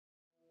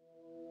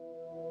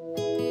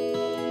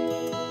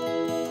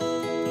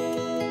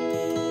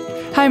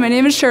Hi, my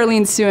name is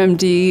Sharlene Su,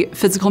 MD,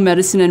 Physical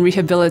Medicine and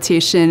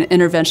Rehabilitation,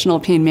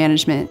 Interventional Pain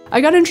Management.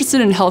 I got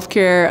interested in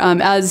healthcare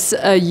as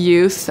a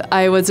youth.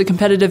 I was a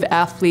competitive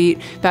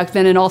athlete back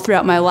then and all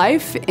throughout my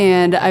life,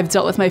 and I've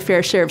dealt with my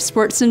fair share of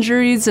sports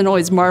injuries and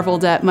always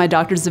marveled at my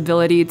doctor's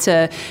ability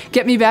to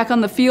get me back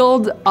on the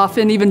field,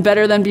 often even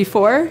better than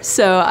before.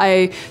 So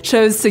I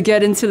chose to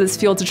get into this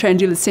field to try and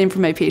do the same for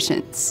my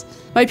patients.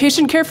 My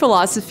patient care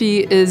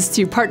philosophy is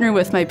to partner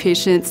with my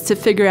patients to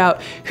figure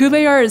out who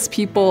they are as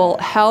people,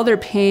 how their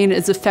pain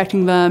is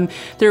affecting them,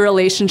 their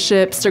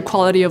relationships, their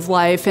quality of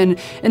life, and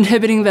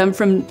inhibiting them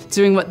from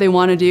doing what they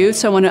want to do.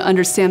 So I want to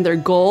understand their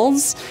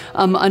goals,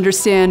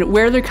 understand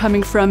where they're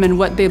coming from and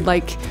what they'd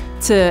like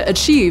to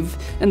achieve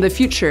in the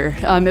future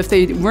if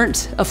they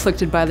weren't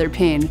afflicted by their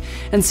pain.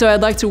 And so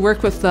I'd like to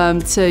work with them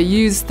to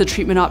use the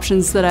treatment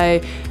options that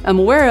I am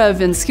aware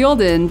of and skilled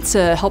in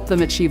to help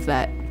them achieve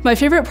that. My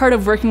favorite part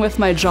of working with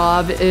my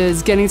job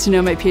is getting to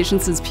know my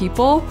patients as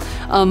people.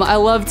 I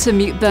love to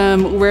meet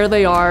them where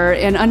they are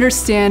and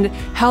understand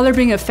how they're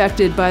being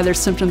affected by their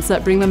symptoms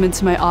that bring them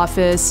into my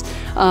office,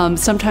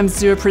 sometimes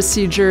do a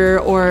procedure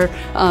or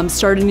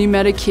start a new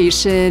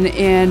medication,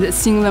 and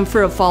seeing them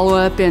for a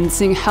follow-up and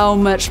seeing how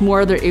much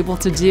more they're able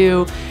to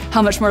do,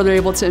 how much more they're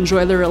able to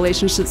enjoy their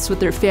relationships with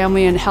their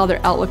family and how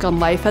their outlook on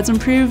life has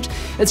improved.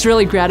 It's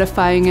really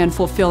gratifying and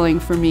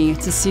fulfilling for me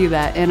to see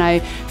that, and I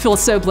feel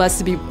so blessed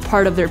to be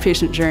part of their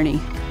patient journey.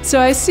 So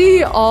I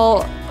see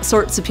all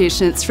sorts of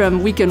patients,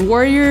 from weekend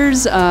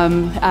warriors,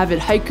 avid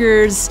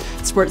hikers,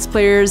 sports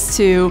players,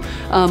 to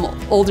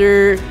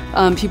older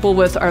people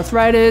with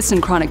arthritis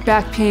and chronic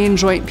back pain,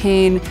 joint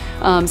pain.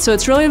 So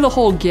it's really the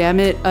whole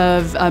gamut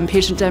of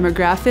patient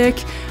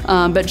demographic,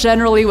 but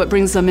generally what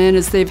brings them in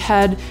is they've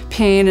had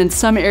pain in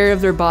some area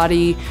of their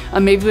body.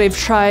 Maybe they've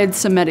tried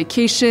some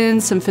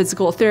medication, some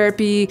physical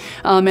therapy,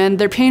 and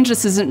their pain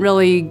just isn't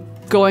really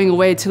going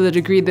away to the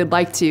degree they'd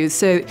like to.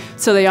 So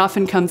they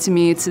often come to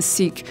me to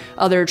seek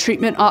other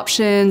treatment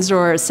options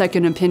or a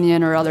second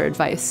opinion or other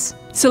advice.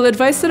 So the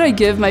advice that I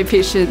give my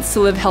patients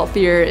to live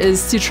healthier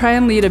is to try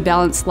and lead a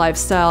balanced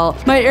lifestyle.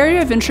 My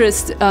area of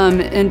interest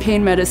in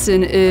pain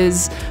medicine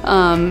is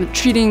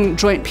treating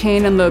joint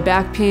pain and low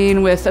back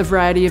pain with a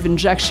variety of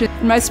injections.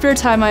 In my spare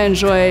time, I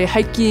enjoy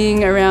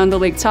hiking around the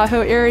Lake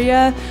Tahoe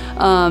area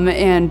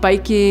and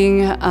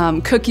biking,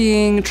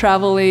 cooking,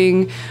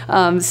 traveling.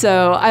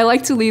 So I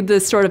like to lead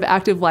this sort of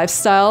active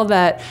lifestyle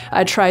that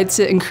I try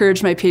to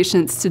encourage my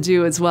patients to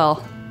do as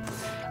well.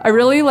 I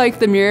really like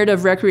the myriad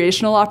of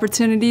recreational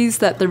opportunities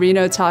that the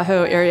Reno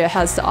Tahoe area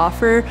has to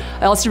offer.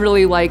 I also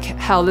really like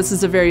how this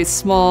is a very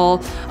small,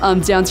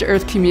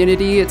 down-to-earth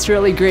community. It's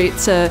really great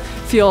to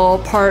feel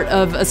part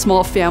of a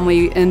small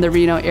family in the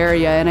Reno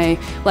area, and I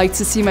like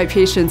to see my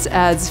patients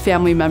as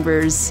family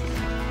members.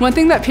 One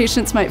thing that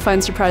patients might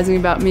find surprising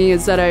about me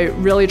is that I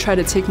really try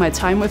to take my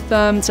time with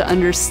them to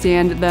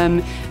understand them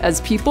as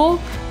people.